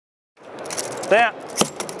They're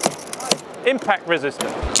impact resistant.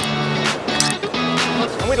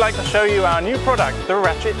 And we'd like to show you our new product, the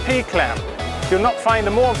Ratchet P-Clamp. You'll not find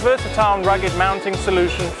a more versatile and rugged mounting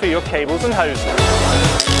solution for your cables and hoses.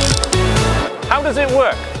 How does it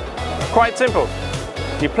work? Quite simple.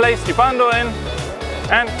 You place your bundle in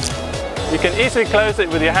and you can easily close it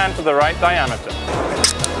with your hand to the right diameter.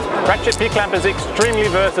 Ratchet P-Clamp is extremely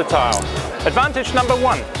versatile. Advantage number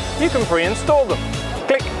one, you can pre-install them.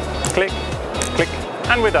 Click, click, click,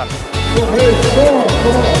 and we're done.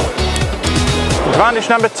 Advantage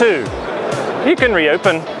number two, you can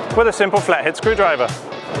reopen with a simple flathead screwdriver.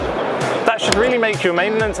 That should really make your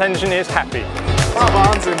maintenance engineers happy.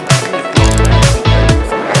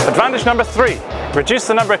 Advantage number three, reduce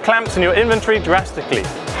the number of clamps in your inventory drastically.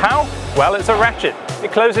 How? Well, it's a ratchet.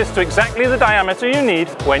 It closes to exactly the diameter you need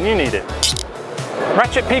when you need it.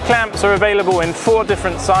 Ratchet P-clamps are available in 4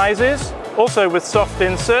 different sizes, also with soft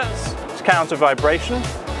inserts to counter vibration,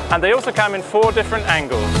 and they also come in 4 different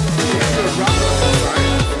angles.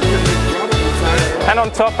 And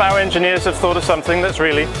on top, our engineers have thought of something that's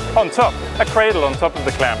really on top, a cradle on top of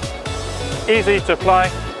the clamp. Easy to apply,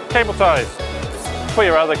 cable ties for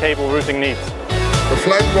your other cable routing needs. The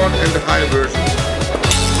flat one and the high version.